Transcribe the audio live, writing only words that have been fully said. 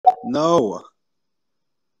No.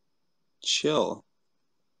 Chill.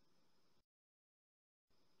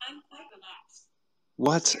 I'm quite relaxed.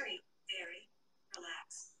 What? Very, very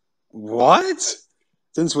relaxed. What?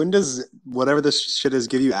 Since when does whatever this shit is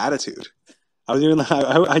give you attitude? I was even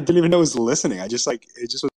I didn't even know it was listening. I just like it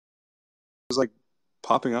just was like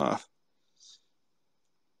popping off.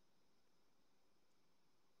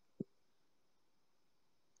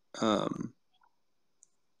 Um,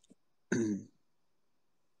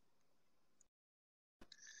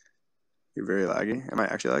 you're very laggy. Am I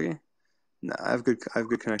actually laggy? No, I have good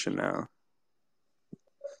connection now.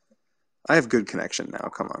 I have good connection now.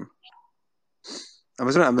 Come on. I'm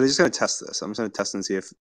just gonna test this. I'm just gonna test and see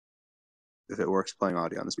if it works playing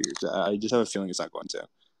audio on the speakers. I just have a feeling it's not going to,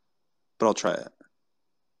 but I'll try it.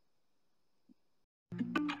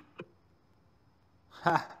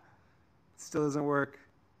 Ha! Still doesn't work.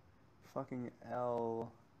 Fucking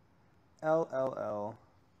L. L L L.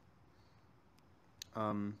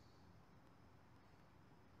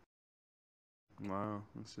 Wow,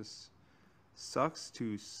 this just sucks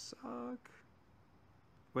to suck.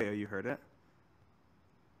 Wait, oh, you heard it?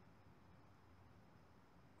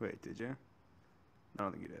 Wait, did you? I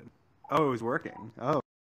don't think you did. Oh, it was working. Oh.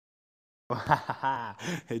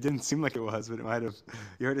 It didn't seem like it was, but it might have.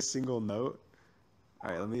 You heard a single note?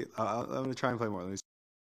 All right, I'm gonna try and play more. Let me see.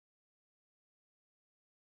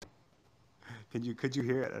 Could you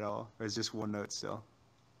hear it at all? Or is it just one note still?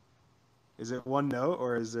 Is it one note,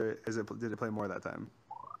 or did it play more that time?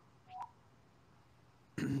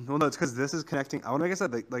 Well, no, it's because this is connecting. I want to guess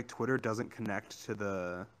that like Twitter doesn't connect to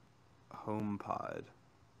the HomePod,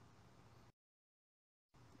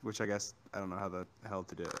 which I guess I don't know how the hell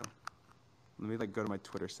to do. Let me like go to my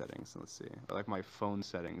Twitter settings and let's see, or like my phone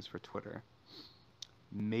settings for Twitter.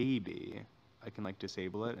 Maybe I can like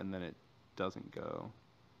disable it and then it doesn't go.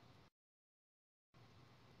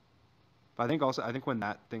 But I think when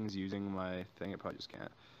that thing's using my thing, it probably just can't.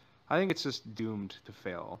 I think it's just doomed to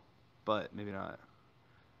fail, but maybe not.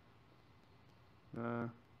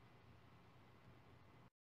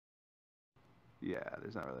 Yeah,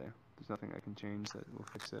 there's nothing I can change that will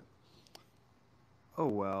fix it. Oh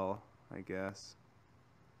well, I guess.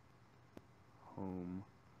 Home.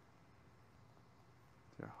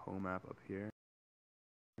 Is there a home app up here?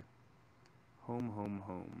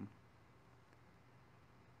 Home.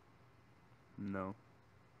 No.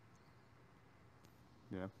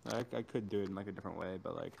 Yeah, I could do it in like a different way,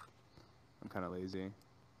 but like I'm kind of lazy.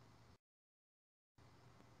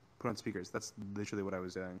 Put on speakers. That's literally what I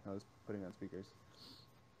was doing. I was putting on speakers.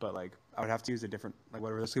 But like I would have to use a different like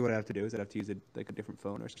what I have to do is I'd have to use like a different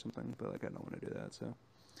phone or something. But like I don't want to do that.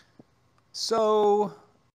 So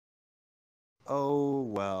oh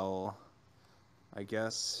well. I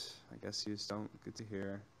guess you just don't get to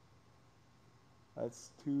hear.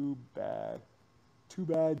 That's too bad. Too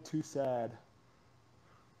bad. Too sad.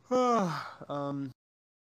 I don't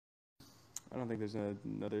think there's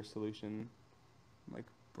another solution. I'm like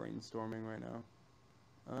brainstorming right now.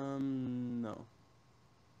 No.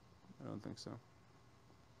 I don't think so.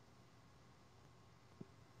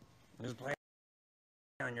 Just play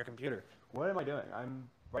on your computer. What am I doing?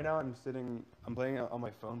 Right now I'm playing on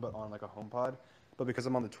my phone but on like a HomePod. But because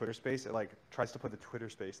I'm on the Twitter space, it like tries to put the Twitter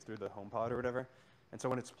space through the HomePod or whatever. And so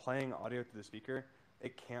when it's playing audio through the speaker,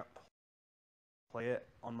 it can't play it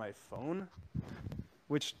on my phone.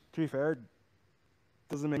 Which, to be fair,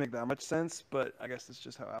 doesn't make that much sense, but I guess it's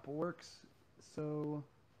just how Apple works. So,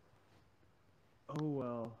 oh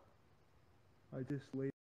well. I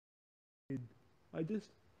just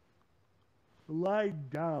lied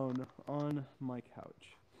down on my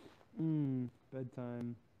couch.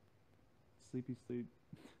 Bedtime. Sleepy sleep.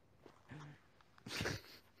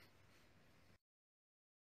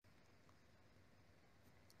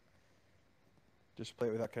 Just play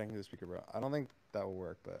it without connecting to the speaker, bro. I don't think that will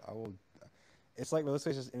work, but I will. It's like, let's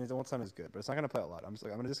say it won't sound as good, but it's not going to play a lot. I'm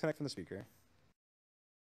going to disconnect from the speaker.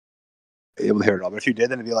 Able to hear it all, but if you did,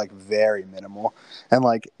 then it'd be like very minimal and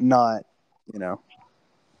like not, you know.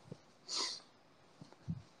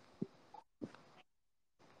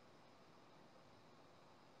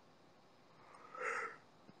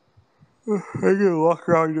 I get walk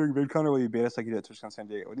around doing VidCon or will you bait us like you did at TwitchCon San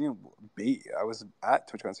Diego? What do you mean bait? I was at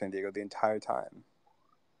TwitchCon San Diego the entire time.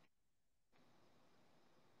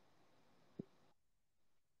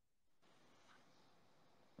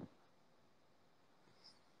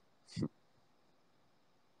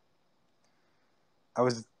 I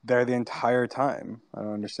was there the entire time. I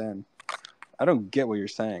don't understand. I don't get what you're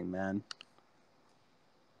saying, man.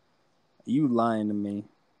 You lying to me.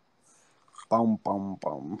 Boom.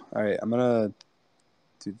 All right, I'm gonna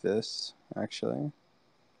do this actually.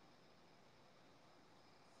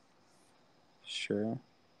 sure.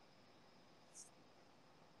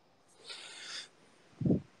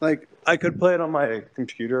 Like, I could play it on my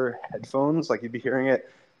computer headphones. Like, you'd be hearing it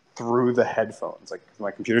through the headphones. Like, my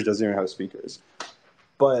computer doesn't even have speakers.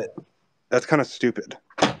 But that's kind of stupid.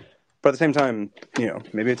 But at the same time,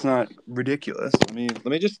 maybe it's not ridiculous. Let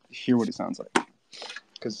me just hear what it sounds like,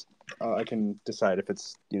 because I can decide if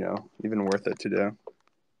it's even worth it to do.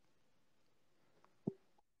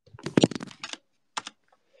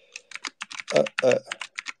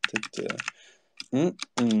 Oops.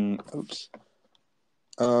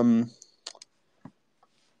 I'm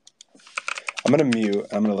gonna mute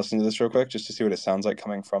and I'm gonna listen to this real quick just to see what it sounds like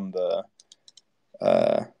coming from the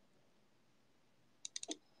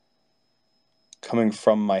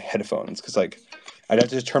my headphones, because like I'd have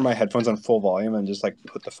to just turn my headphones on full volume and just like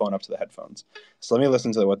put the phone up to the headphones. So let me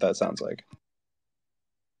listen to what that sounds like.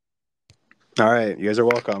 All right, you guys are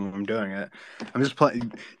welcome. I'm doing it. I'm just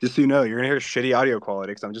playing. Just so you know, you're gonna hear shitty audio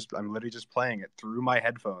quality because I'm literally just playing it through my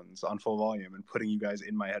headphones on full volume and putting you guys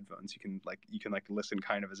in my headphones. You can listen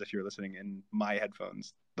kind of as if you're listening in my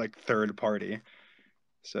headphones, like third party.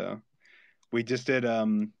 So we just did.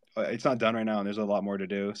 It's not done right now, and there's a lot more to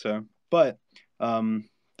do. So, but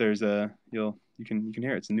there's you can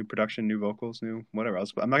hear it. It's a new production, new vocals, new whatever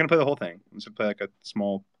else. But I'm not gonna play the whole thing. I'm just gonna play like a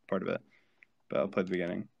small part of it. But I'll play the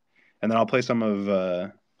beginning. And then I'll play some of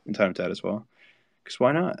In Time of Dead as well. Because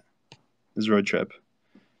why not? This is Road Trip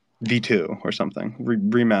V2 or something.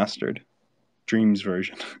 Remastered. Dreams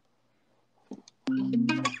version.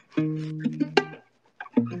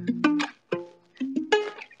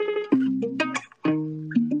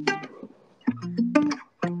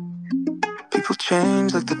 People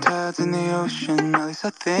change like the tides in the ocean. At least I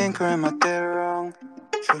think, or am I there wrong?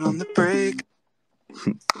 Foot on the brake.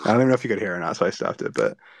 I don't even know if you could hear or not, so I stopped it.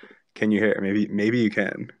 But can you hear it? Maybe you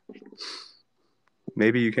can.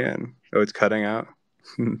 Maybe you can. Oh, it's cutting out.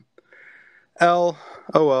 Oh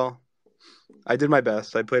well. I did my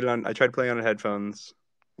best. I tried playing on headphones.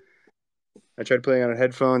 I tried playing on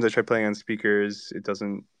headphones. I tried playing on speakers. It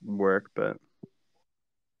doesn't work, but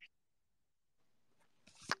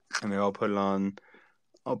maybe I'll put it on.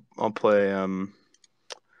 I'll play. Let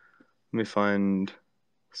me find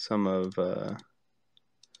some of.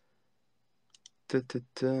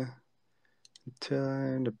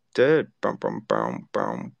 Time of Dead. Bum bum bum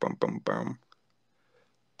bum bum bum bum.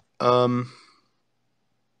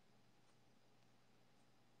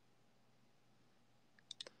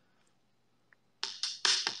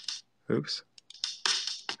 Oops.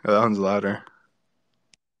 Oh, that one's louder.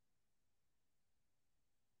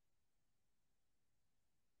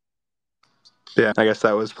 Yeah, I guess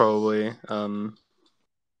that was probably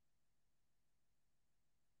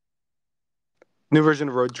new version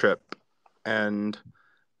of Road Trip, and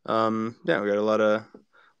yeah, we got a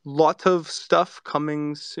lot of stuff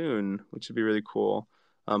coming soon, which would be really cool.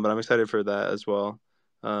 But I'm excited for that as well.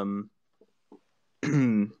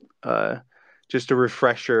 Just a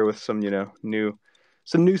refresher with some new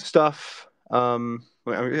stuff. Yeah,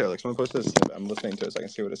 like someone posted this. I'm listening to it so I can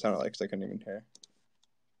see what it sounded like because I couldn't even hear.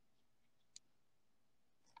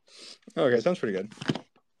 Okay, sounds pretty good.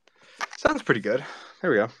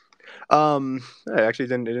 There we go. It actually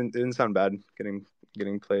didn't sound bad getting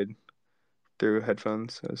played through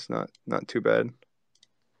headphones. So it's not too bad.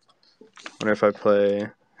 Wonder if I play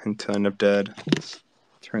until I end up dead. Let's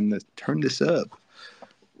turn this up.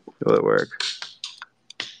 Will it work?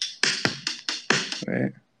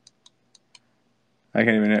 Wait. I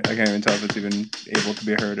can't even tell if it's even able to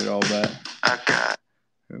be heard at all. But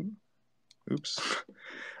oops.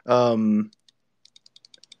 Can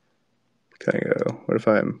I go? What if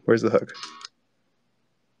where's the hook?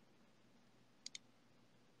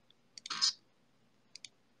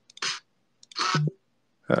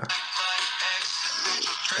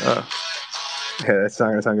 Oh. Yeah, that's not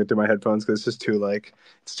gonna sound good through my headphones because it's just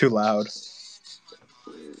it's too loud.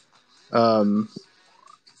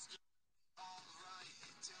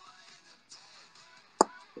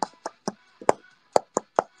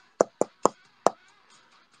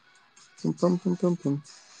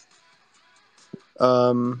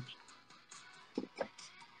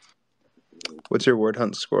 What's your word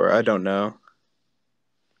hunt score? I don't know.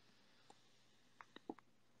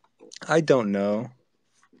 I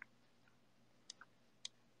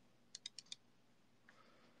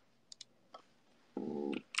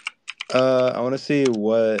want to see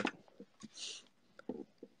what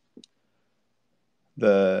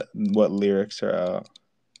lyrics are out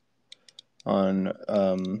on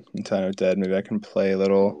In Time of Dead. Maybe I can play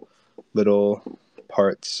little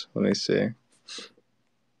parts. Let me see.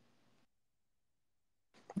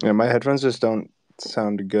 Yeah, my headphones just don't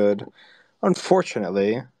sound good.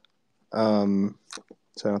 Unfortunately, so I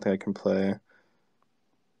don't think I can play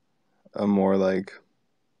a more like.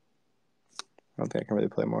 I don't think I can really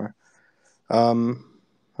play more. I'm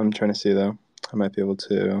trying to see though. I might be able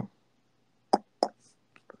to.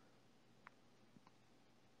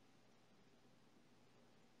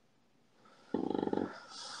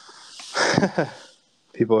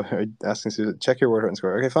 People are asking, check your word hunt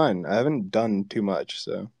score. Okay, fine. I haven't done too much,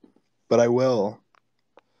 so, but I will.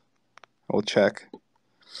 I will check.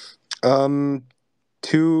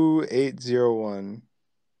 2801.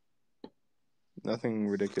 Nothing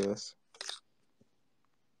ridiculous.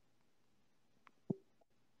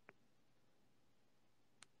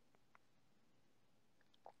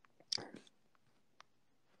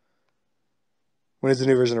 When is the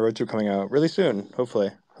new version of Roadtrip coming out? Really soon,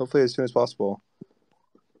 hopefully. Hopefully as soon as possible.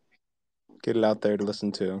 Get it out there to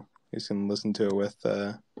listen to. You can listen to it with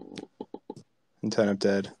Intent of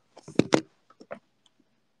Dead.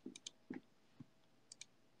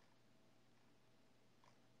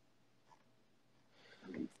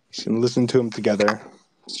 You can listen to them together.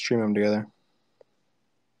 Stream them together.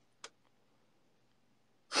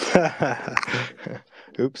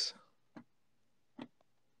 Oops.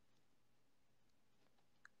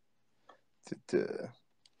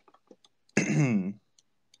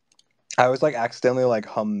 I always like accidentally like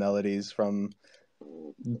hum melodies from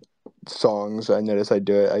songs. I notice I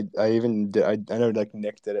do it. I even did. I know like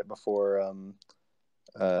Nick did it before. I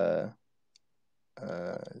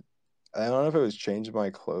don't know if it was Change My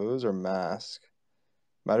Clothes or Mask.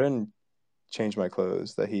 Might have been Change My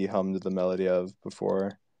Clothes that he hummed the melody of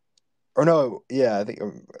before. Or no, yeah, I think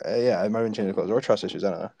yeah, it might have been Change My Clothes or Trust Issues.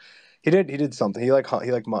 I don't know. He did something. He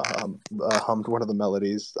hummed one of the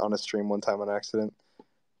melodies on a stream one time on accident.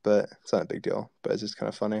 But it's not a big deal. But it's just kind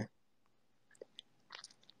of funny.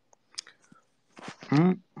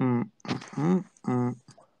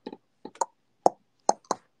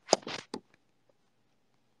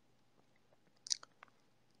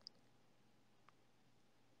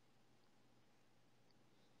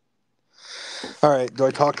 All right. Do I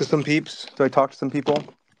talk to some peeps? Do I talk to some people?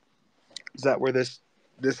 Is that where this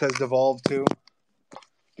has devolved to?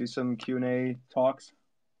 Do some Q&A talks.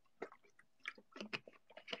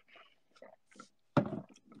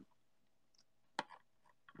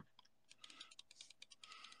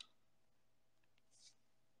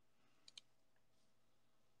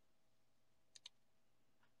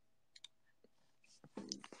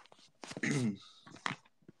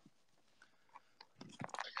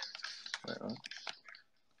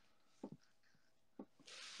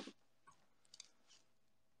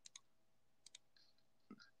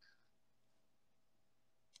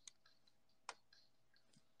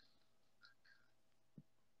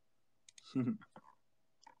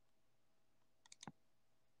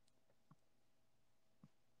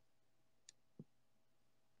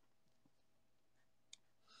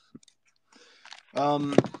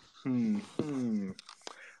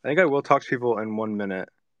 I think I will talk to people in 1 minute.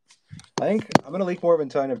 I think I'm gonna leak more of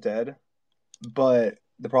Intent of Dead, but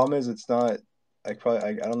the problem is it's not. I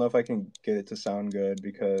don't know if I can get it to sound good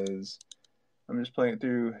because I'm just playing it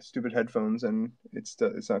through stupid headphones and it's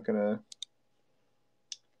not gonna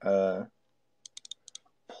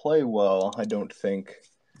play well. I don't think.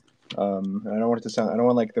 And I don't want it to sound. I don't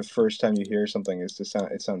want like the first time you hear something is to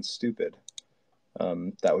sound. It sounds stupid.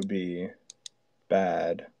 That would be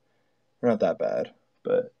bad. Or not that bad,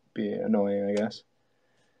 but be annoying, I guess.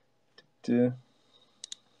 Here,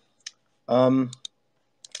 I'll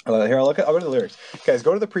look at. I'll go to the lyrics. Guys,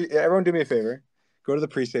 go to the everyone do me a favor. Go to the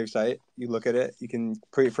pre-save site. You look at it. You can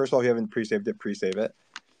first of all, if you haven't pre-saved it, pre-save it.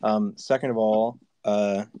 Second of all,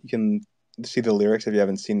 you can see the lyrics if you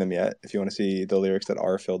haven't seen them yet. If you want to see the lyrics that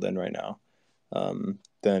are filled in right now,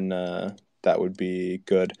 then that would be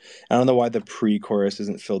good. I don't know why the pre-chorus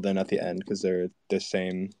isn't filled in at the end because they're the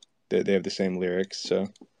same. They have the same lyrics. So.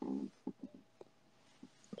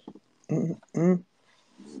 Can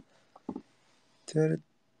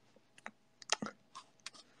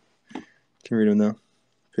read them though.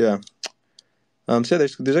 Yeah. So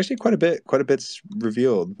there's actually quite a bit's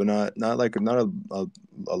revealed, but not a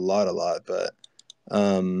lot, but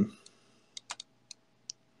I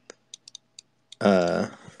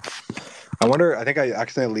wonder. I think I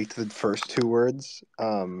accidentally leaked the first two words.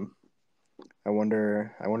 I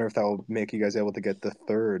wonder if that will make you guys able to get the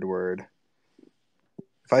third word.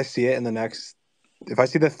 If I see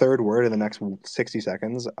the third word in the next 60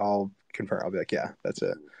 seconds, I'll confirm. I'll be like, yeah, that's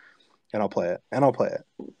it, and I'll play it.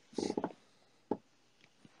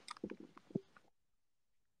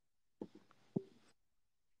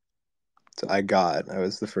 So I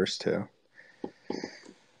was the first two.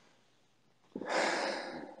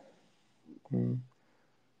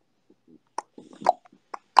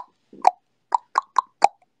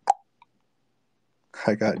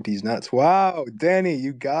 I got these nuts. Wow, Danny,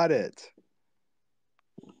 you got it.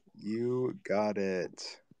 You got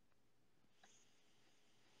it.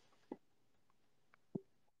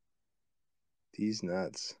 These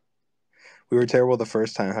nuts. We were terrible the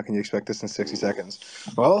first time. How can you expect this in 60 seconds?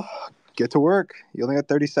 Well, get to work. You only got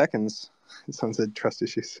 30 seconds. Someone said trust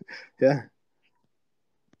issues. Yeah.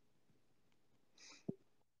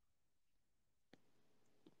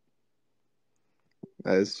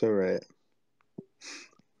 That is so right.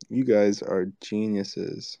 You guys are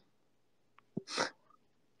geniuses.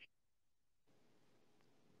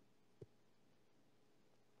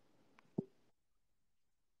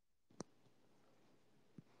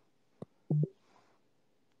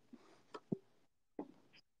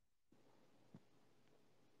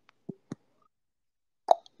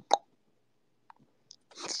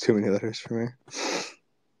 It's too many letters for me.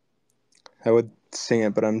 I would sing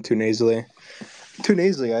it, but I'm too nasally. Too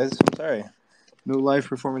nasally, guys. I'm sorry. No live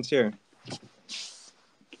performance here.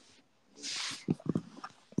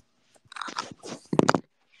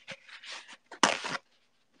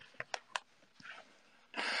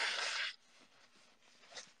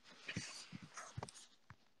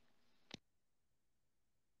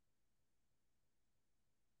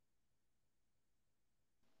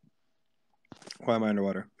 Why am I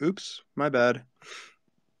underwater? Oops, my bad.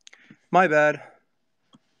 My bad.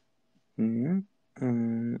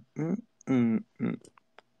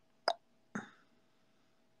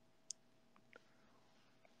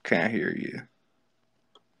 Can't hear you.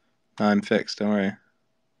 I'm fixed, don't worry.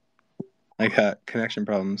 I got connection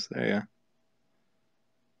problems. There you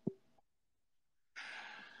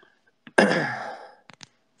go.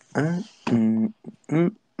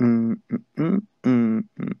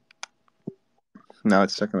 Now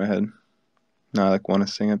it's stuck in my head. Now I want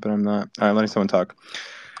to sing it, but I'm not. All right, letting someone talk.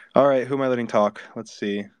 All right, who am I letting talk? Let's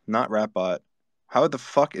see. Not Ratbot. How the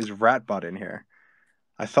fuck is Ratbot in here?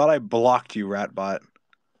 I thought I blocked you, Ratbot.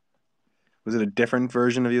 Was it a different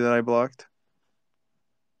version of you that I blocked?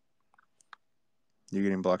 You're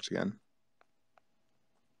getting blocked again.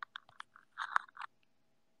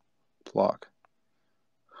 Block.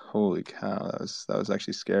 Holy cow, that was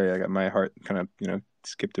actually scary. I got my heart kind of,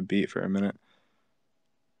 skipped a beat for a minute.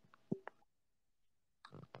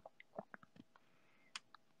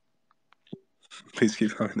 Please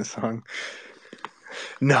keep humming the song.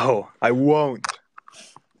 No, I won't.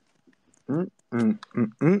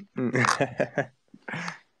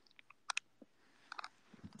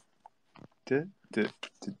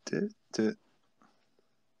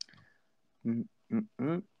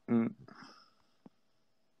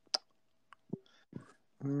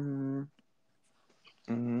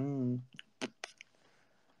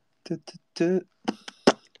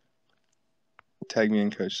 Tag me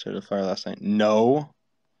in, coach. Started a fire last night. No.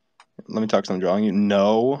 Let me talk. Someone drawing you.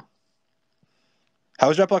 No. How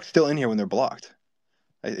is Dropbox still in here when they're blocked?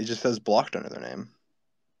 It just says blocked under their name.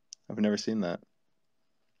 I've never seen that.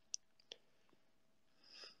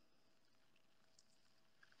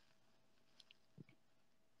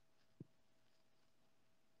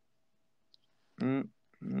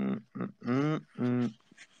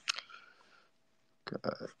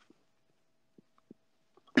 God.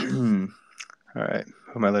 All right.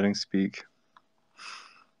 Who am I letting speak?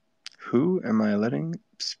 Who am I letting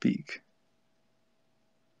speak?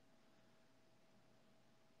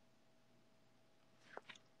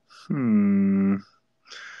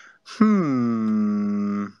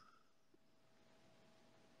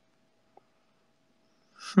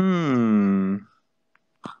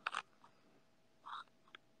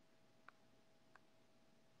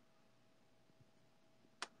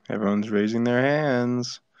 Everyone's raising their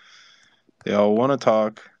hands. They all want to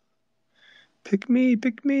talk. Pick me,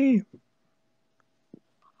 pick me.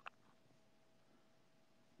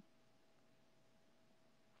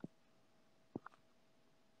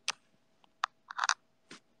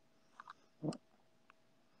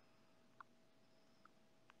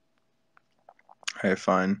 Okay,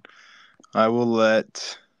 fine. I will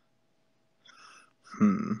let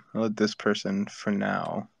I'll let this person for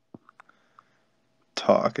now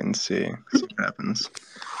talk and see what happens.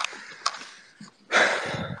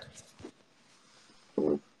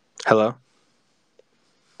 Hello?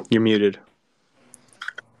 You're muted.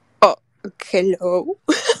 Oh, hello.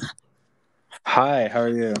 Hi, how are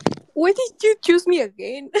you? Why did you choose me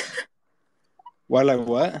again?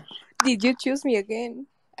 What? Did you choose me again?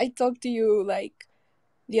 I talked to you like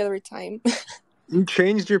the other time. You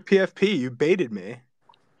changed your PFP. You baited me.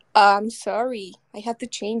 I'm sorry. I had to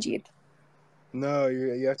change it. No,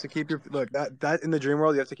 you have to keep your that in the dream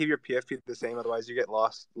world. You have to keep your PFP the same, otherwise you get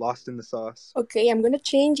lost in the sauce. Okay, I'm gonna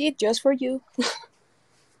change it just for you.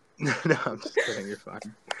 No, I'm just kidding. You're fine.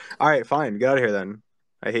 All right, fine. Get out of here then.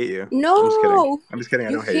 I hate you. I'm just kidding. No, I'm just kidding.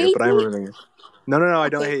 I you don't hate you, hate but I'm me. removing you. No. I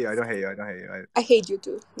don't Okay, hate you. I don't hate you. I don't hate you. I hate you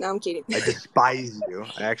too. No, I'm kidding. I despise you.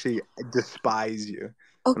 I despise you.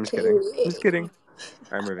 I'm just Okay. kidding. I'm just kidding.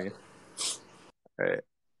 I'm removing you. All right.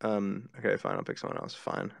 Okay, fine. I'll pick someone else.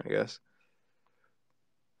 Fine, I guess.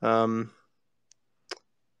 Who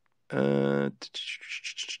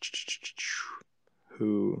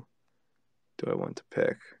do I want to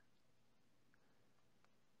pick?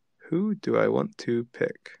 Who do I want to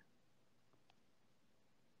pick?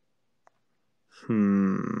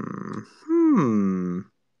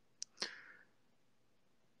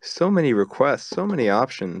 So many requests, so many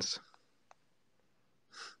options.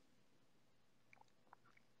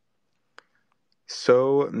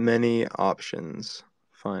 So many options.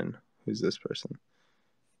 Fine. Who's this person?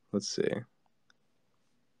 Let's see.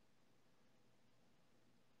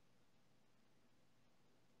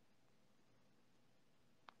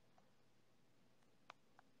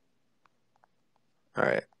 All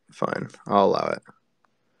right, fine. I'll allow it.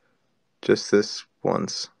 Just this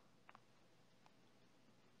once.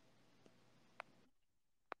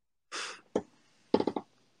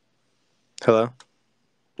 Hello?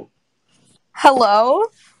 Hello?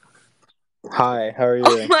 Hi, how are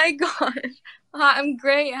Oh you? my gosh. Hi, I'm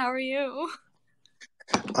great. How are you?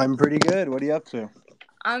 I'm pretty good. What are you up to?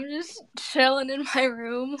 I'm just chilling in my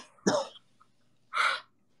room.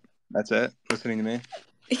 That's it? Listening to me?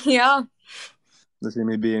 Yeah. Listening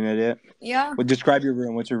to me be an idiot? Yeah. Well, describe your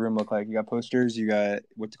room. What's your room look like? You got posters? You got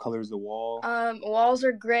what color is the wall? Walls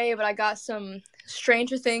are gray, but I got some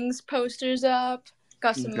Stranger Things posters up.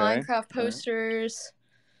 Got some Okay. Minecraft All right. posters.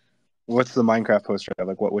 What's the Minecraft poster?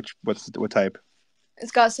 Like what type?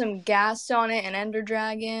 It's got some ghast on it and Ender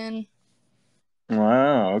Dragon.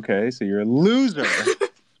 Wow, okay. So you're a loser.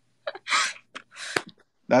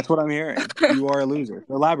 That's what I'm hearing. You are a loser.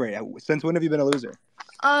 Elaborate. Since when have you been a loser?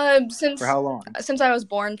 For how long? Since I was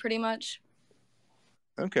born, pretty much.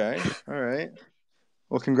 Okay. All right.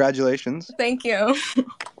 Well, congratulations. Thank you.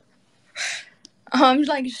 I'm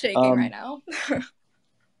like shaking right now.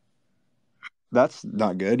 That's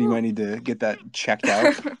not good. You might need to get that checked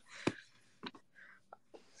out.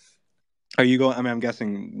 Are you going? I mean, I'm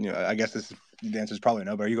guessing. I guess the answer is probably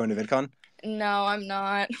no. But are you going to VidCon? No, I'm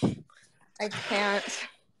not. I can't.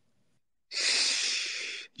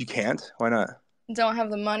 You can't. Why not? Don't have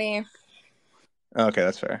the money. Okay,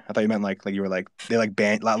 that's fair. I thought you meant like you were like they like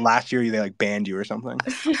banned last year. They like banned you or something.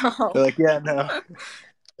 No. They're like, yeah, no,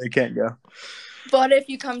 they can't go. But if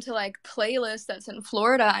you come to like Playlist that's in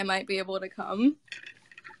Florida, I might be able to come.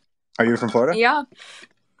 Are you from Florida? Yeah.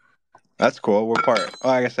 That's cool. What part? Oh,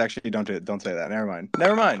 I guess actually don't say that. Never mind.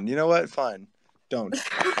 Never mind. You know what? Fine. Don't.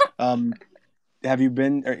 Have you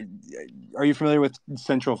been? Are you familiar with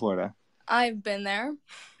Central Florida? I've been there.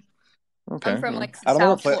 Okay. I'm from like I don't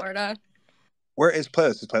know South Florida. Where is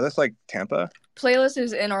Playlist? Is Playlist like Tampa? Playlist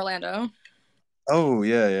is in Orlando. Oh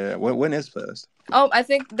yeah. When is Playlist? Oh, I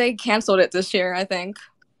think they canceled it this year, I think.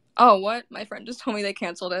 Oh, what? My friend just told me they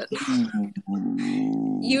canceled it.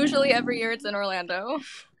 Usually every year it's in Orlando.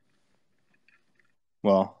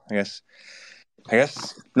 Well, I guess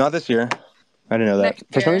not this year. I didn't know that. Next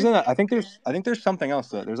For some year. reason, I think there's something else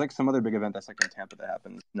though. There's like some other big event that's like in Tampa that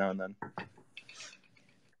happens now and then.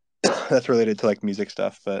 That's related to like music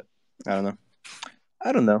stuff, but I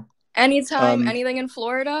don't know. Anytime, anything in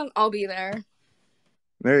Florida, I'll be there.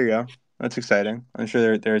 There you go. That's exciting. I'm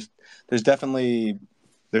sure there's definitely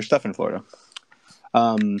there's stuff in Florida.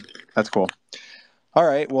 That's cool. All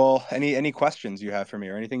right. Well, any questions you have for me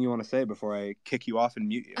or anything you want to say before I kick you off and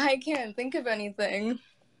mute you? I can't think of anything.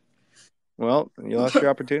 Well, you lost your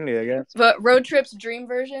opportunity, I guess. But Road Trip's dream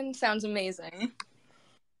version sounds amazing.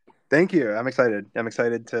 Thank you. I'm excited. I'm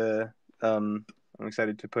excited to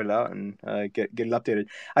put it out and get it updated.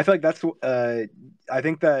 I feel like that's I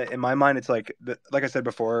think that in my mind it's like like I said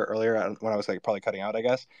before earlier when I was like probably cutting out, I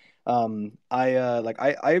guess. I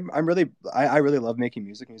really love making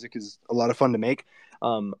music. Music is a lot of fun to make.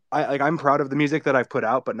 I'm proud of the music that I've put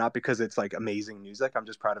out, but not because it's like amazing music. I'm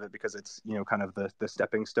just proud of it because it's kind of the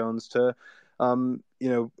stepping stones to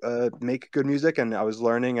make good music. And I was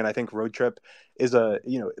learning, and I think Road Trip is what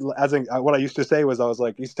I used to say was I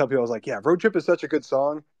used to tell people I was like, yeah, Road Trip is such a good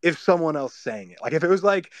song if someone else sang it. Like if it was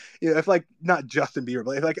like if like not Justin Bieber,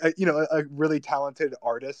 but if like a really talented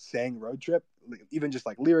artist sang Road Trip, even just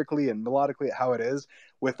like lyrically and melodically how it is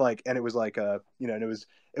with like, and it was like and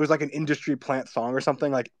it was like an Industry Plant song or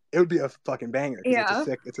something, like it would be a fucking banger because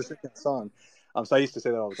Yeah. it's a sick song. So I used to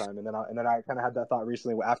say that all the time, and then I kind of had that thought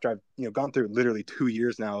recently after I've gone through literally 2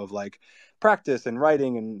 years now of like practice and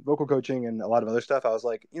writing and vocal coaching and a lot of other stuff. I was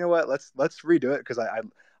like, you know what, let's redo it, because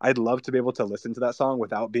I'd love to be able to listen to that song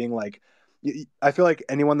without being like, I feel like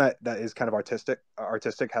anyone that is kind of artistic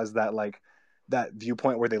has that like that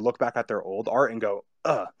viewpoint where they look back at their old art and go,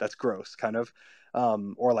 that's gross, kind of,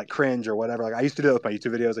 or like cringe or whatever. Like I used to do that with my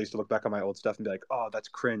YouTube videos. I used to look back on my old stuff and be like, oh, that's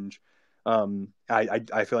cringe.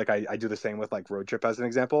 I feel like I do the same with like Road Trip as an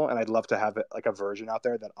example, and I'd love to have it like a version out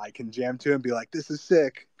there that I can jam to and be like, this is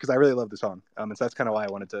sick, because I really love the song. And so that's kind of why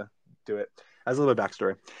I wanted to do it as a little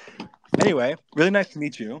backstory. Anyway, really nice to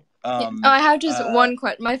meet you. I have just one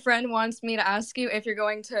question. My friend wants me to ask you if you're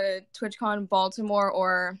going to TwitchCon Baltimore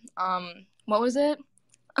or what was it?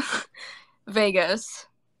 Vegas.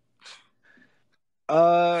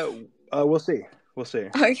 We'll see. Okay.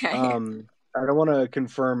 I don't want to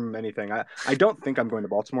confirm anything. I don't think I'm going to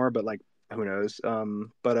Baltimore, but like who knows?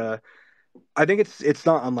 But I think it's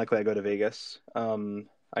not unlikely I go to Vegas.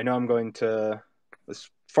 I know I'm going to, as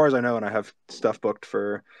far as I know, and I have stuff booked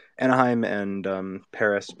for Anaheim and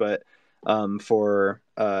Paris, but for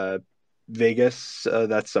Vegas,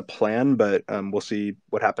 that's a plan. But we'll see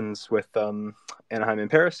what happens with Anaheim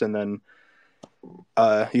and Paris, and then you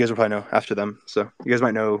guys will probably know after them. So you guys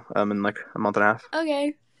might know in like a month and a half.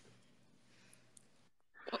 Okay.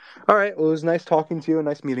 All right. Well, it was nice talking to you and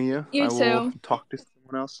nice meeting you. You I too. will talk to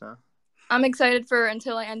someone else now. I'm excited for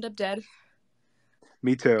Until I End Up Dead.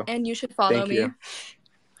 Me too. And you should follow me. You.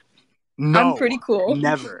 No. I'm pretty cool.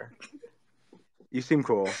 Never. You seem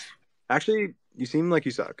cool. Actually, you seem like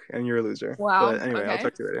you suck and you're a loser. Wow. But anyway, okay. I'll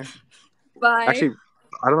talk to you later. Bye. Actually,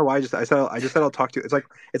 I don't know why I just said I'll talk to you. It's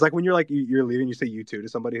like when you're like you're leaving, you say you too to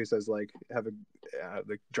somebody who says like have a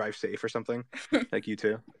like drive safe or something. Like you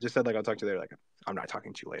too. I just said like I'll talk to you later. Like I'm not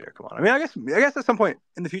talking to you later. Come on. I mean, I guess at some point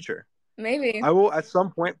in the future. Maybe. I will at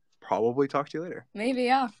some point probably talk to you later. Maybe,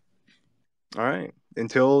 yeah. All right.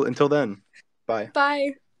 Until then. Bye.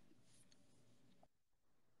 Bye.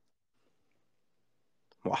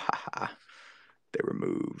 They were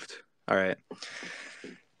moved. All right.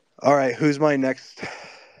 Who's my next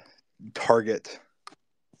target?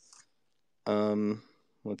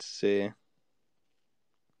 Let's see.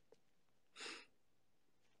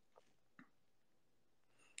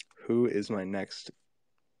 Who is my next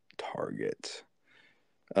target?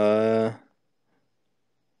 Let's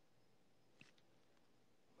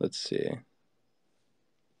see.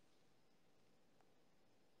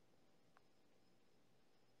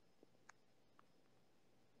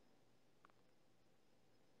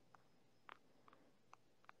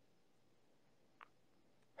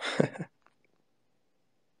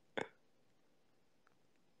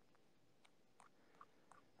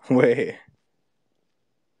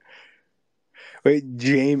 Wait,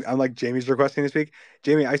 Jamie. I'm like, Jamie's requesting to speak.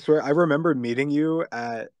 Jamie, I swear I remember meeting you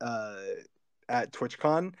at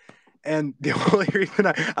TwitchCon, and the only reason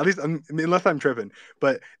at least unless I'm tripping,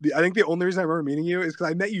 but I think the only reason I remember meeting you is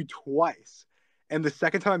because I met you twice, and the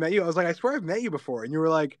second time I met you, I was like, I swear I've met you before, and you were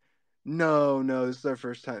like, no, this is our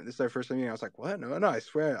first time. This is our first time meeting. I was like, what? No, I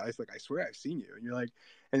swear. I was like, I swear I've seen you, and you're like.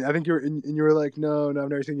 And I think and you were like, no, I've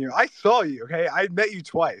never seen you. I saw you, okay? I met you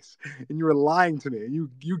twice, and you were lying to me.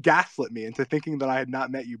 You gaslit me into thinking that I had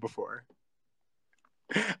not met you before.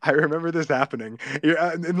 I remember this happening.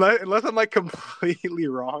 Unless I'm like completely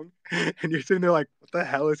wrong, and you're sitting there like, what the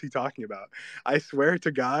hell is he talking about? I swear to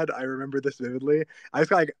God, I remember this vividly. I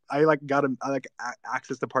accessed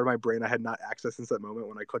a part of my brain I had not accessed since that moment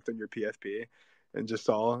when I clicked on your PFP and just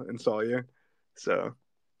saw you. So,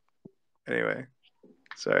 anyway.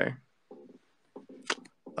 Sorry.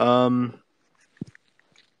 Let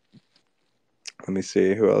me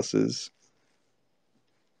see who else is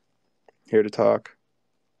here to talk.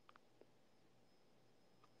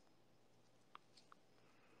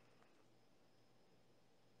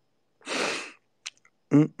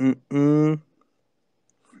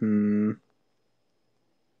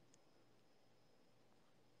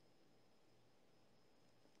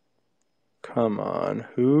 Come on,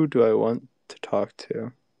 who do I want to talk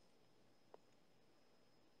to?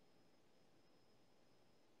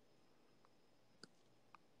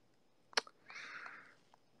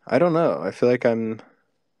 I don't know. I feel like I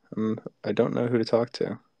don't know who to talk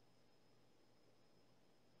to.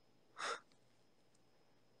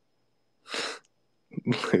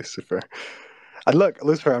 Lucifer. Look,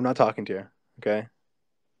 Lucifer, I'm not talking to you, okay?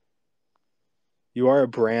 You are a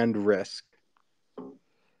brand risk.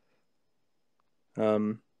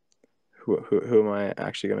 Who am I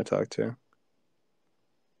actually going to talk to?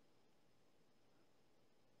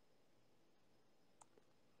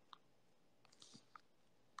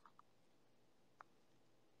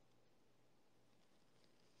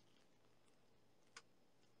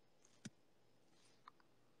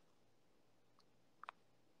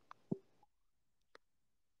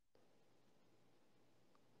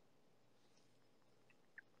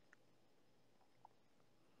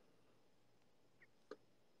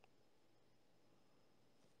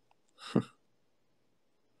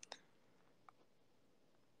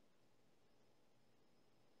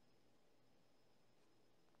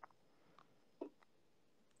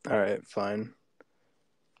 All right, fine.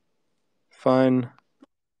 Fine.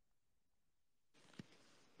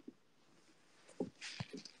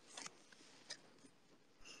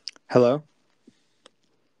 Hello?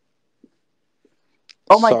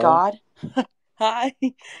 Oh my Sarah? God. Hi.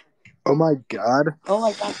 Oh my God. Oh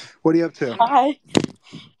my God. What are you up to? Hi.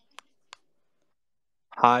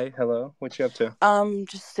 Hi, hello. What you up to?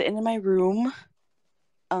 Just sitting in my room.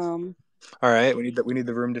 All right, we need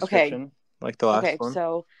the room description like the last one.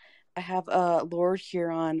 So I have a Lord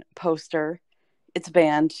Huron poster. It's a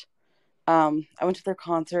band. I went to their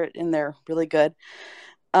concert and they're really good.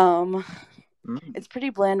 It's pretty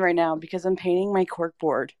bland right now because I'm painting my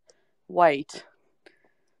corkboard white.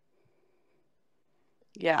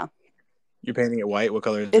 Yeah. You're painting it white? What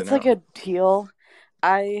color is it It's now? like a teal.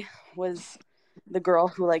 I was the girl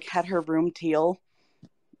who like had her room teal.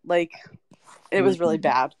 Like it was really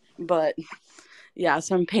bad. But yeah,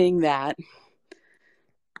 so I'm painting that.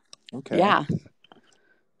 Okay. Yeah.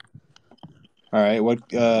 All right. What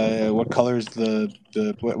color is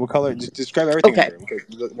what color? Just describe everything in the room. Okay.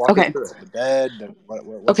 Walk us through it. The bed.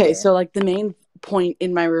 What's Okay. there? So like the main point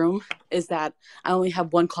in my room is that I only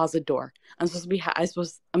have one closet door. I'm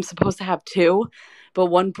supposed to have two, but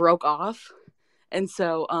one broke off, and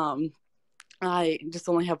so I just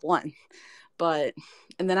only have one. And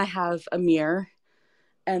then I have a mirror,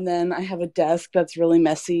 and then I have a desk that's really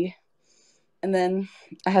messy, and then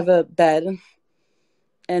I have a bed,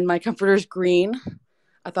 and my comforter's green.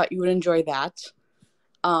 I thought you would enjoy that.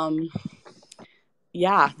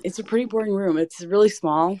 Yeah, it's a pretty boring room. It's really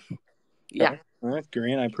small. Yeah. All right,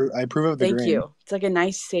 green. I approve of the Thank green. you. It's like a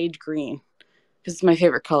nice sage green. It's my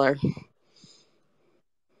favorite color.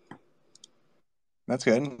 That's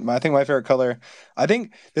good. I think my favorite color. I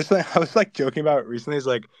think this thing I was like joking about recently is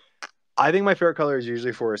like, I think my favorite color is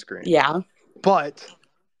usually forest green. Yeah. But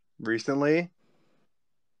recently,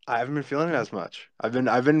 I haven't been feeling it as much. I've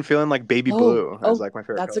been feeling like baby blue as like my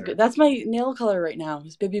favorite color. That's my nail color right now.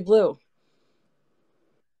 It's baby blue.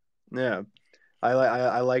 Yeah. I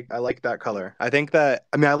like that color. I think that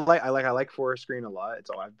I like forest green a lot.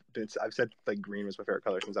 I've said like green was my favorite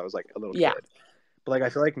color since I was like a little kid. But like I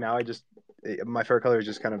feel like now my favorite color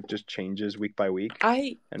just kind of just changes week by week.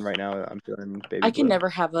 And right now I'm feeling baby blue. I can never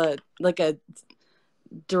have a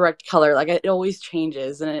direct color. Like it always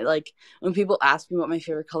changes, and it like when people ask me what my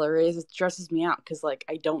favorite color is, it stresses me out because like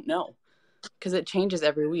I don't know because it changes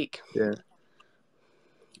every week. Yeah.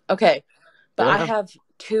 Okay, but I have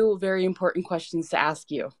two very important questions to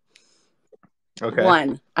ask you. Okay.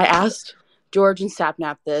 One, I asked George and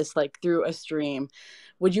Sapnap this like through a stream.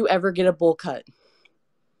 Would you ever get a bowl cut?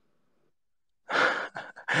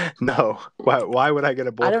 No. Why would I get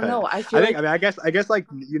a bowl cut? I don't know. I guess like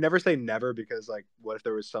you never say never because like what if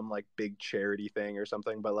there was some like big charity thing or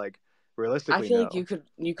something, but like realistically I feel like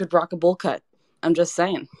you could rock a bowl cut. I'm just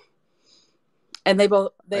saying. And they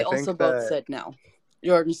also both said no.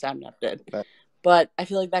 George and Sapnap did. But I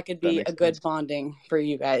feel like that could be a good bonding for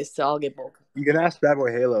you guys. So I'll get bowl cut. You can ask Bad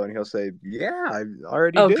Boy Halo and he'll say, "Yeah, I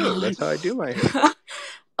already do. God. That's how I do my hair."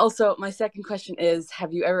 Also, my second question is,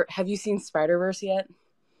 have you seen Spider-Verse yet?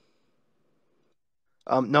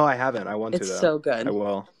 No, I haven't. I want to though. It's so good. I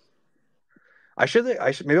will. I should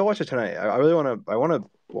maybe I'll watch it tonight. I really want to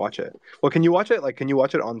watch it. Well, can you watch it? Like, can you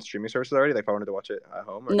watch it on streaming services already? Like, if I wanted to watch it at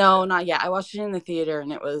home? No, not yet. I watched it in the theater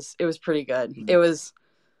and it was pretty good. Mm. It was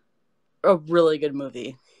a really good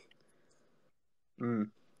movie.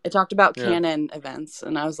 It talked about canon events,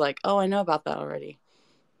 and I was like, "Oh, I know about that already."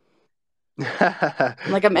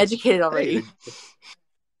 I'm educated already. Hey,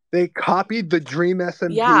 they copied the Dream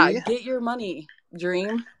SMP. Yeah, get your money,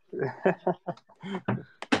 Dream.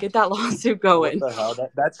 Get that lawsuit going. What the hell?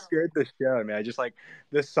 That scared the shit out of me. I just like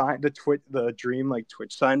the Dream like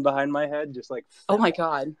Twitch sign behind my head just like oh my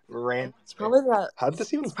god. Ran. It's probably How did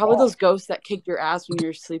this even It's probably those ghosts that kicked your ass when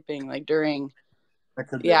you're sleeping, like during. That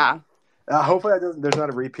could be. Yeah. Hopefully there's not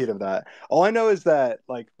a repeat of that. All I know is that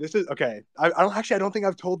like this is okay. I don't think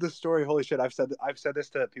I've told this story. Holy shit! I've said this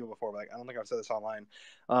to people before, but like I don't think I've said this online.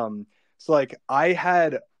 So like I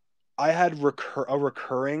had a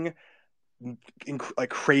recurring like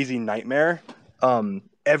crazy nightmare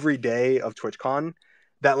every day of TwitchCon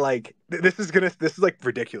that like this is like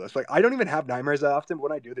ridiculous. Like I don't even have nightmares that often, but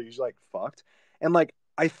when I do, they're usually like fucked. And like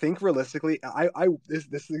I think realistically, this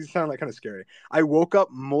sounds like kind of scary. I woke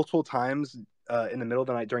up multiple times in the middle of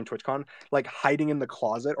the night during TwitchCon, like hiding in the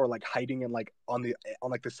closet or like hiding in like on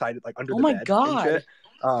like the side, like under the bed and shit.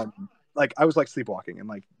 Like I was like sleepwalking and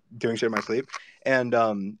like doing shit in my sleep. And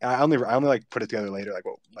I only like put it together later, like,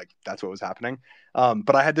 well, like that's what was happening.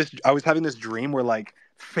 But I was having this dream where like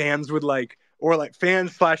fans would like or like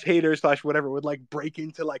fans / haters / whatever would like break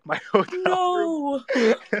into like my hotel room.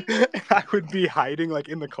 No. And I would be hiding like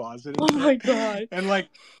in the closet. Oh my God. And like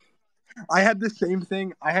I had the same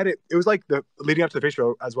thing. I had it. It was like the leading up to the face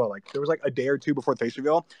reveal as well. Like there was like a day or two before the face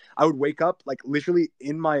reveal. I would wake up like literally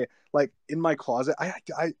in my closet. I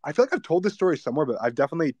feel like I've told this story somewhere, but I've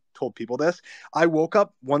definitely told people this. I woke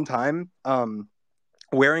up one time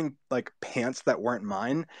wearing like pants that weren't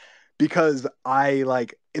mine because I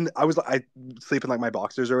sleep in like my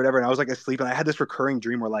boxers or whatever, and I was like asleep, and I had this recurring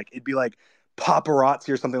dream where like it'd be like paparazzi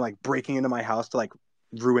or something like breaking into my house to like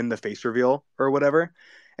ruin the face reveal or whatever.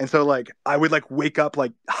 And so like I would like wake up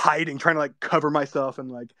like hiding, trying to like cover myself and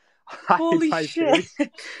like hide Holy my shit.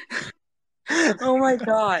 face. Oh my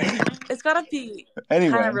God. It's gotta be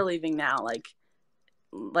Anyway. kind of relieving now.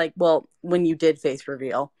 Well, when you did face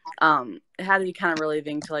reveal, it had to be kind of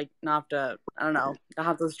relieving to like not have to, I don't know, not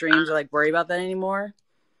have those dreams or like worry about that anymore.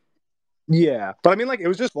 Yeah, but I mean, like it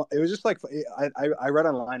was just like I read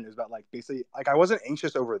online, it was about like basically like I wasn't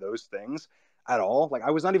anxious over those things at all. Like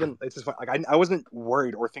I was not even. It's just like I wasn't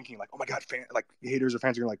worried or thinking like, oh my God, like haters or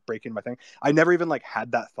fans are gonna like break into my thing. I never even like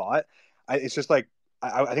had that thought. It's just like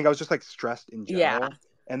I think I was just like stressed in general. Yeah.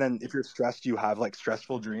 And then if you're stressed, you have like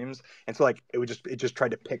stressful dreams, and so like it just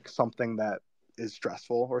tried to pick something that is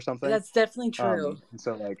stressful or something. That's definitely true. And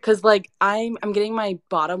so like, because like I'm getting my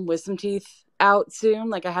bottom wisdom teeth out soon.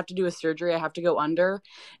 Like I have to do a surgery. I have to go under,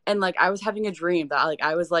 and like I was having a dream that like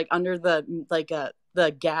I was like under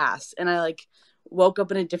the gas, and I like woke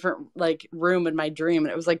up in a different like room in my dream,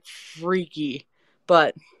 and it was like freaky.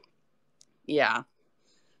 But yeah,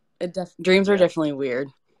 dreams are definitely weird.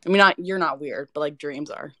 I mean, you're not weird, but like dreams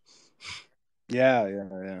are. Yeah.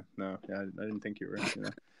 No, yeah, I didn't think you were. You know.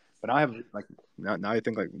 But now I have like now I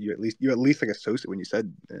think like you at least like associate when you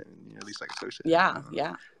said you at least like associate. Yeah.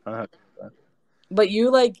 I don't know. But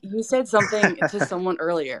you said something to someone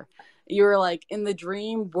earlier. You were like in the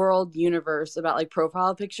dream world universe about like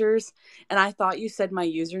profile pictures, and I thought you said my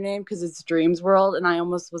username because it's Dreams World, and I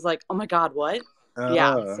almost was like, oh my God, what?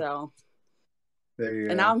 Yeah. So there you go.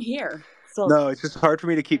 And now I'm here. So no, it's just hard for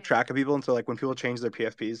me to keep track of people, and so like when people change their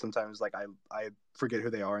PFPs, sometimes like I forget who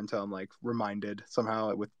they are until I'm like reminded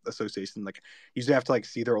somehow with association. Like usually I have to like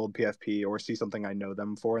see their old PFP or see something I know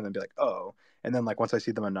them for, and then be like, oh, and then like once I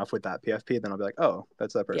see them enough with that PFP, then I'll be like, oh,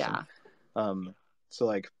 that's that person. Yeah. So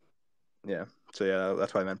like, yeah. So yeah,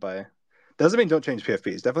 that's what I meant by. Doesn't mean don't change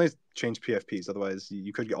PFPs. Definitely change PFPs. Otherwise,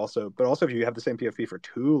 you could also. But also, if you have the same PFP for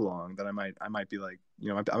too long, then I might be like,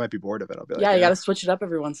 I might be bored of it. I'll be like, yeah, you got to switch it up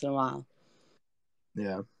every once in a while.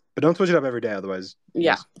 Yeah, but don't switch it up every day. Otherwise,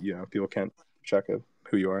 yeah, people can't check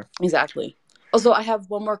who you are. Exactly. Also, I have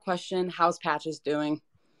one more question. How's Patches doing?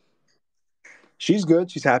 She's good.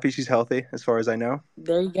 She's happy. She's healthy, as far as I know.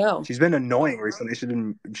 There you go. She's been annoying recently.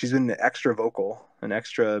 She's been extra vocal and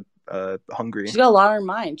extra hungry. She's got a lot on her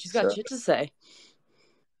mind. She's got shit to say.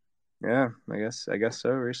 Yeah, I guess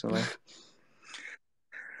so. Recently.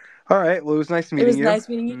 All right. Well, it was nice meeting you. Nice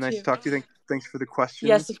meeting you. Nice to talk to you. Thanks for the questions.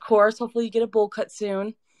 Yes, of course. Hopefully, you get a bowl cut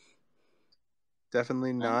soon.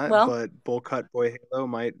 Definitely not. But bowl cut boy Halo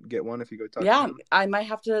might get one if you go talk to him. Yeah, I might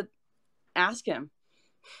have to ask him.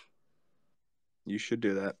 You should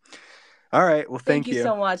do that. All right. Well, thank you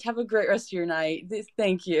so much. Have a great rest of your night.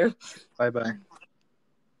 Thank you. Bye. Bye.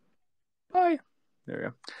 There we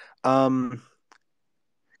go.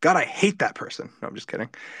 God, I hate that person. No, I'm just kidding.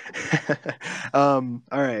 All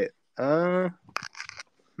right.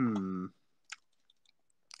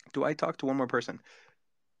 Do I talk to one more person?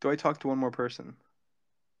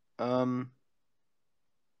 All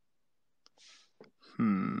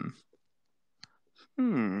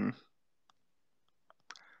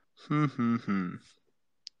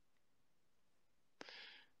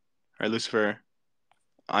right, Lucifer.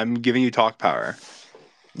 I'm giving you talk power.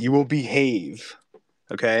 You will behave.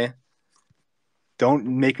 Okay? Don't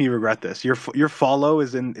make me regret this. Your follow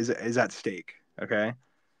is at stake. Okay?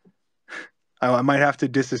 I might have to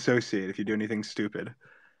disassociate if you do anything stupid.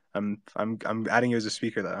 I'm adding you as a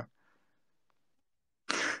speaker though.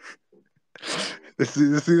 This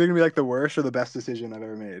is either gonna be like the worst or the best decision I've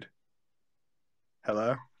ever made.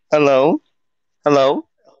 Hello.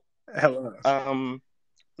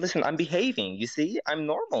 Listen, I'm behaving. You see, I'm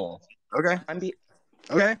normal. Okay.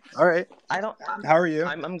 Okay. All right. How are you?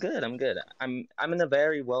 I'm good. I'm in a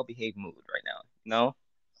very well behaved mood right now. No.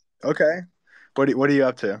 Okay. What are you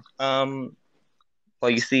up to? Well,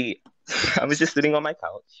 you see, I was just sitting on my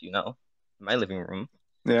couch, in my living room.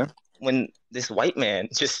 Yeah. When this white man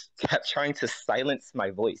just kept trying to silence my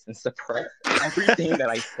voice and suppress everything that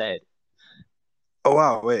I said. Oh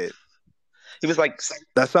wow! Wait. He was like,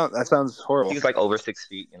 that sounds horrible. He was like over 6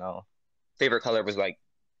 feet, favorite color was like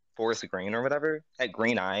forest green or whatever. Had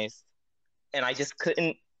green eyes, and I just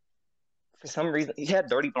couldn't. For some reason, he had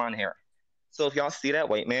dirty blonde hair. So if y'all see that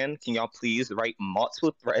white man, can y'all please write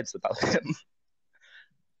multiple threads about him?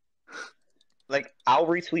 Like, I'll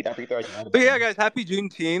retweet every thread you have But about yeah, him. guys, happy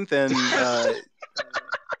Juneteenth, and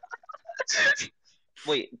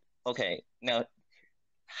Wait, okay. Now,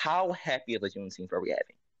 how happy of a Juneteenth are we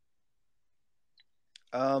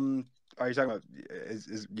having? are you talking about?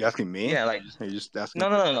 Is you asking me? Yeah, like, Are you just asking no.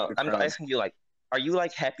 the I'm crowd? asking you, like, are you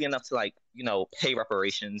like happy enough to like, pay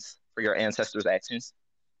reparations for your ancestors' actions?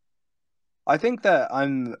 I think that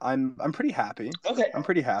I'm pretty happy. Okay. I'm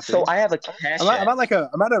pretty happy. So I have a cash app.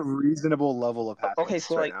 I'm at a reasonable level of Okay, happiness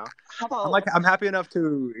so right like, now. how about I'm happy enough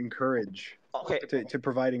to encourage, okay, to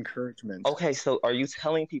provide encouragement. okay, so are you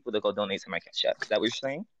telling people to go donate to my cash app? Is that what you're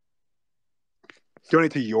saying?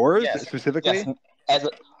 Donate to yours Yes. specifically, Yes. As a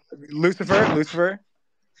Lucifer.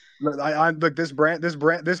 Look, look this brand. I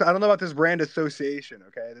don't know about this brand association.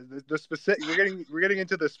 Okay, the specific. We're getting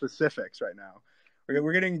into the specifics right now.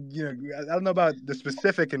 We're getting, I don't know about the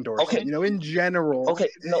specific endorsement. okay, In general, okay,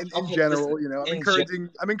 no, in okay, general, listen. I'm In gen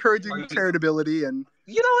encouraging are you, charitability and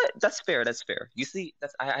you know what? That's fair. That's fair. You see,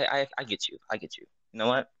 that's I get you. I get you. You know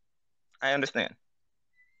what? I understand.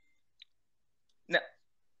 Now,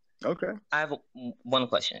 okay, I have one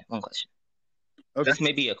question. One question. okay. This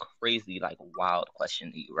may be a crazy, like, wild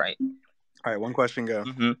question to you, right? All right, one question, go.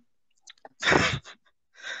 Mm-hmm.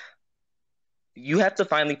 You have to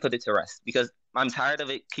finally put it to rest because I'm tired of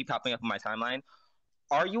it keep popping up on my timeline.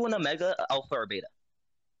 Are you an omega, alpha, or beta?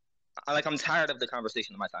 I'm tired of the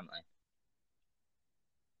conversation on my timeline.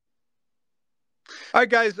 All right,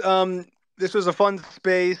 guys. This was a fun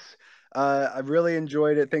space. I really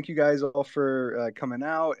enjoyed it. Thank you guys all for coming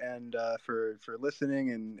out and for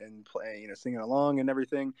listening and playing, singing along and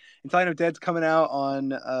everything. And Sign of Dead's coming out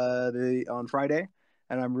on Friday,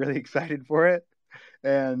 and I'm really excited for it.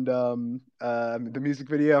 And the music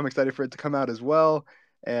video, I'm excited for it to come out as well.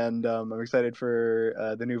 And I'm excited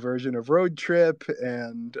for the new version of Road Trip,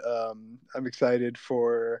 and I'm excited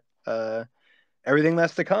for everything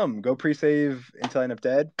that's to come. Go pre-save Until End of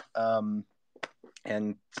Dead,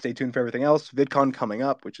 and stay tuned for everything else. VidCon coming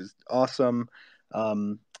up, which is awesome,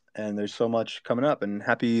 and there's so much coming up. And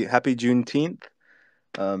happy Juneteenth.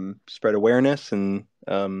 Spread awareness, and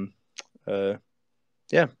yeah,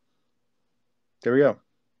 there we go.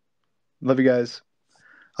 Love you guys.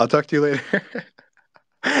 I'll talk to you later.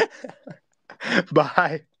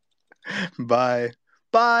 Bye. Bye.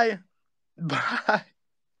 Bye. Bye.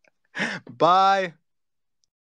 Bye.